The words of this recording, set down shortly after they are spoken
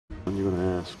I'm going to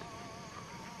ask,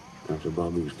 after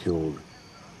Bobby was killed,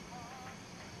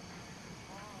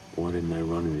 why didn't I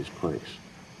run in his place?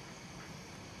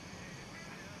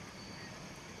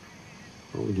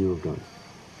 What would you have done?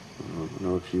 I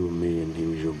know if you were me and he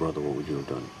was your brother, what would you have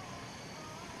done?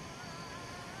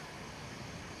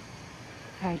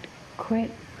 I'd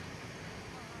quit,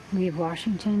 leave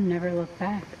Washington, never look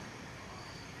back,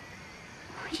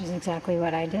 which is exactly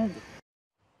what I did.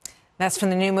 That's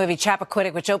from the new movie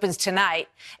Chappaquiddick, which opens tonight.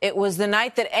 It was the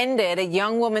night that ended a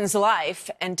young woman's life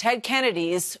and Ted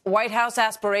Kennedy's White House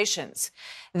aspirations.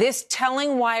 This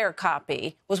telling wire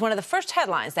copy was one of the first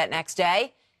headlines that next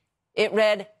day. It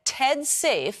read, "Ted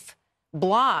safe,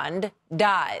 blonde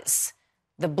dies."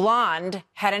 The blonde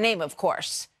had a name, of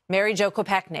course, Mary Jo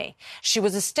Kopechne. She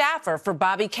was a staffer for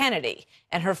Bobby Kennedy,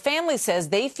 and her family says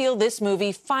they feel this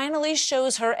movie finally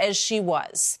shows her as she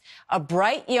was, a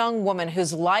bright young woman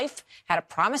whose life had a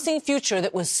promising future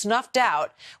that was snuffed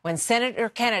out when Senator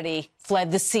Kennedy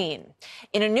fled the scene.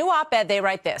 In a new op-ed, they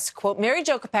write this, quote, "Mary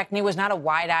Jo Kopechne was not a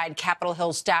wide-eyed Capitol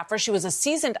Hill staffer. She was a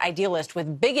seasoned idealist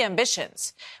with big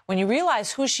ambitions. When you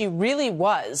realize who she really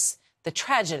was, the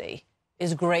tragedy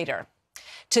is greater."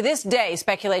 To this day,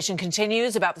 speculation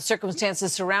continues about the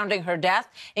circumstances surrounding her death,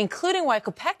 including why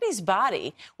Kopechne's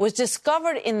body was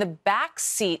discovered in the back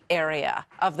seat area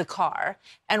of the car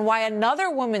and why another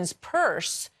woman's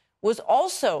purse was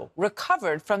also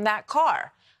recovered from that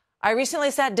car. I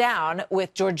recently sat down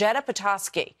with Georgetta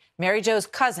Potoski, Mary Jo's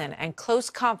cousin and close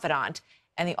confidant,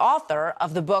 and the author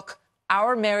of the book,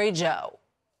 Our Mary Jo.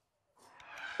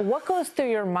 What goes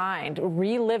through your mind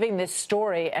reliving this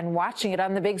story and watching it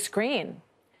on the big screen?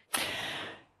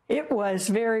 It was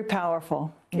very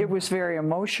powerful. It was very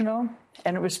emotional,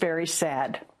 and it was very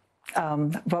sad.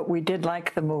 But we did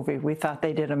like the movie. We thought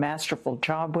they did a masterful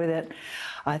job with it.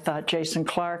 I thought Jason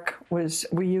Clarke was,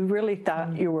 you really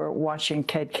thought you were watching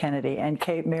Ted Kennedy, and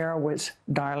Kate Mara was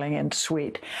darling and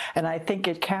sweet. And I think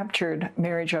it captured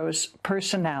Mary Jo's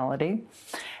personality.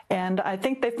 And I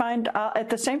think they find, at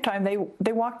the same time,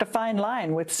 they walked a fine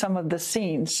line with some of the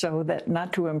scenes so that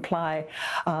not to imply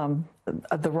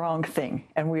the wrong thing.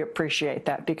 And we appreciate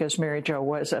that because Mary Jo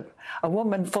was a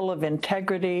woman full of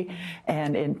integrity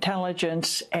and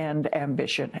intelligence and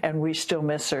ambition. And we still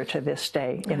miss her to this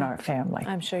day in our family.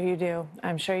 I'm sure you do.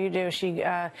 I'm sure you do. She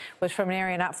was from an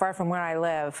area not far from where I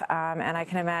live. And I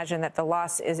can imagine that the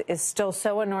loss is still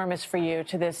so enormous for you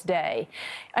to this day.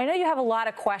 I know you have a lot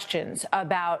of questions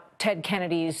about Ted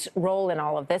Kennedy's role in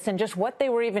all of this and just what they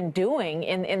were even doing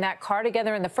in that car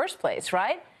together in the first place,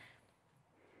 right?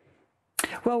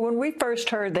 Well, when we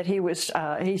first heard that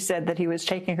he said that he was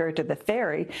taking her to the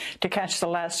ferry to catch the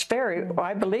last ferry, well,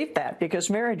 I believed that because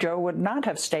Mary Jo would not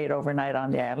have stayed overnight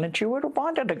on the island. She would have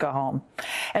wanted to go home.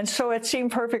 And so it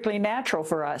seemed perfectly natural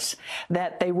for us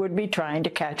that they would be trying to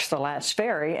catch the last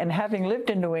ferry. And having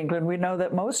lived in New England, we know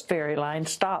that most ferry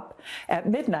lines stop at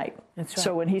midnight. That's right.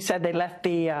 So when he said they left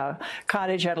the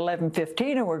cottage at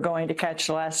 11:15 and were going to catch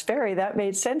the last ferry, that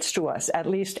made sense to us, at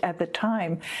least at the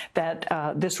time that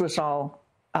this was all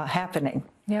happening.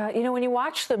 Yeah, you know, when you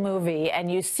watch the movie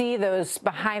and you see those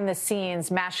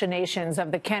behind-the-scenes machinations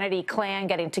of the Kennedy clan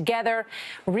getting together,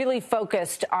 really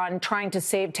focused on trying to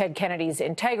save Ted Kennedy's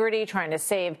integrity, trying to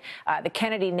save the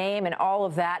Kennedy name and all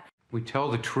of that. We tell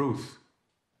the truth,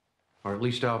 or at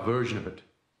least our version of it.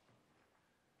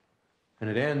 And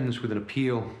it ends with an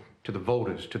appeal to the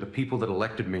voters, to the people that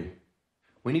elected me.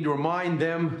 We need to remind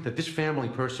them that this family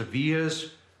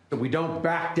perseveres, that we don't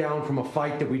back down from a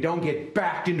fight, that we don't get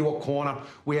backed into a corner.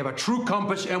 We have a true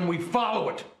compass and we follow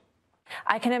it.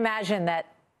 I can imagine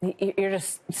that you're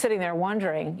just sitting there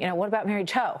wondering, you know, what about Mary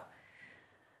Jo?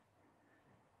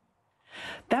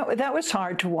 That was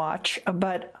hard to watch,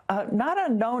 but not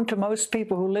unknown to most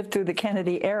people who lived through the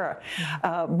Kennedy era.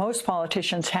 Most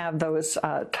politicians have those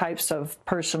types of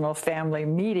personal family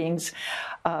meetings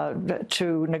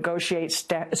to negotiate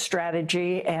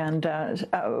strategy, and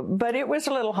but it was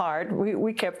a little hard.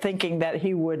 We kept thinking that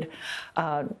he would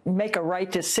make a right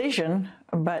decision,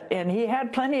 and he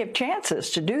had plenty of chances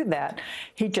to do that.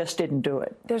 He just didn't do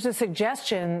it. There's a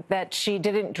suggestion that she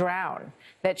didn't drown,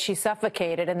 that she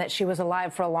suffocated, and that she was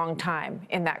alive for a long time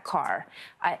in that car.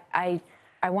 I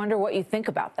wonder what you think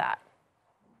about that.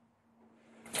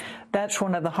 That's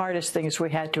one of the hardest things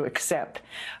we had to accept.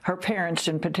 Her parents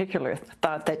in particular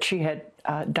thought that she had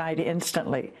died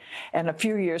instantly. And a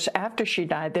few years after she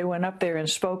died, they went up there and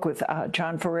spoke with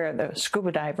John Ferrer, the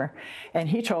scuba diver, and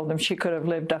he told them she could have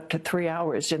lived up to 3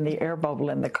 hours in the air bubble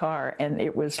in the car, and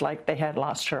it was like they had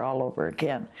lost her all over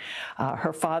again.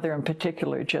 Her father in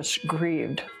particular just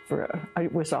grieved.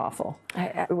 It was awful.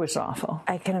 It was awful.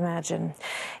 I can imagine.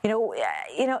 You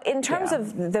know, in terms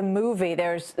of the movie,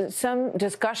 there's some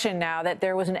discussion now that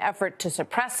there was an effort to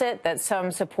suppress it, that some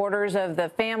supporters of the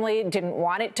family didn't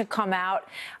want it to come out.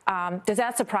 Does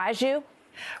that surprise you?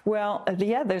 Well,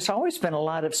 yeah, there's always been a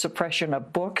lot of suppression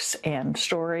of books and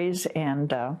stories,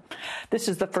 and this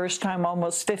is the first time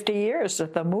almost 50 years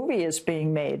that the movie is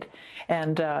being made.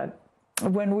 And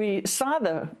when we saw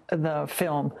the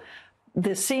film,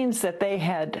 the scenes that they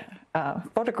had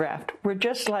photographed were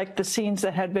just like the scenes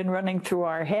that had been running through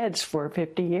our heads for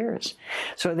 50 years.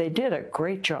 So they did a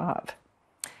great job.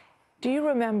 Do you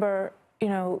remember, you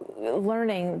know,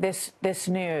 learning this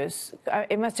news?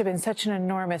 It must have been such an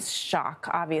enormous shock,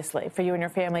 obviously, for you and your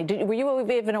family. Were you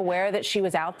even aware that she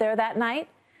was out there that night?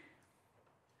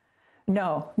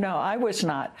 No, I was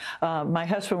not. My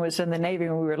husband was in the Navy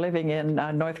when we were living in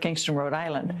North Kingston, Rhode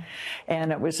Island.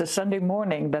 And it was a Sunday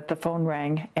morning that the phone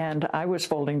rang, and I was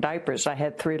folding diapers. I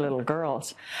had 3 little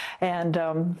girls.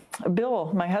 And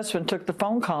Bill, my husband, took the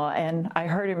phone call, and I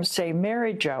heard him say,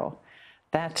 "Mary Jo,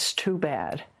 that's too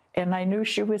bad." And I knew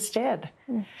she was dead.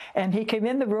 And he came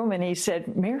in the room and he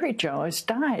said, "Mary Jo has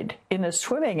died in a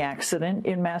swimming accident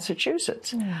in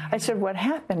Massachusetts." I said, "What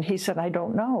happened?" He said, "I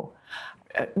don't know."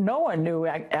 No one knew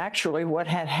actually what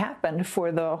had happened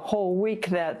for the whole week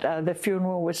that the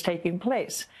funeral was taking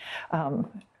place.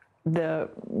 The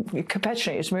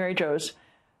Kopechnes, Mary Jo's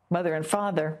mother and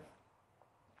father,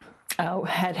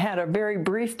 had a very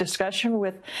brief discussion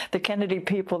with the Kennedy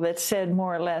people that said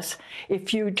more or less,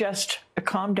 if you just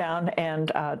calm down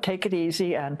and take it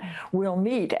easy, and we'll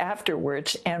meet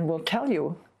afterwards and we'll tell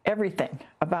you everything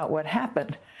about what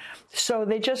happened. So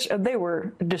they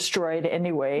were destroyed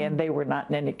anyway, and they were not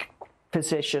in any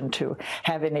position to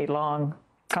have any long,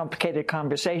 complicated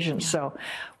conversations. So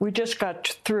we just got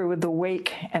through the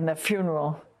wake and the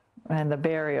funeral and the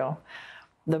burial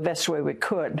the best way we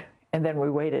could, and then we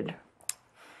waited.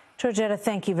 Georgetta,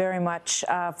 thank you very much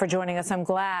for joining us. I'm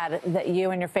glad that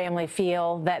you and your family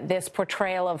feel that this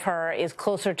portrayal of her is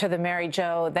closer to the Mary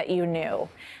Jo that you knew.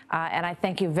 And I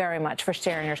thank you very much for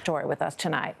sharing your story with us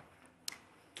tonight.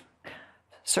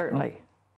 Certainly.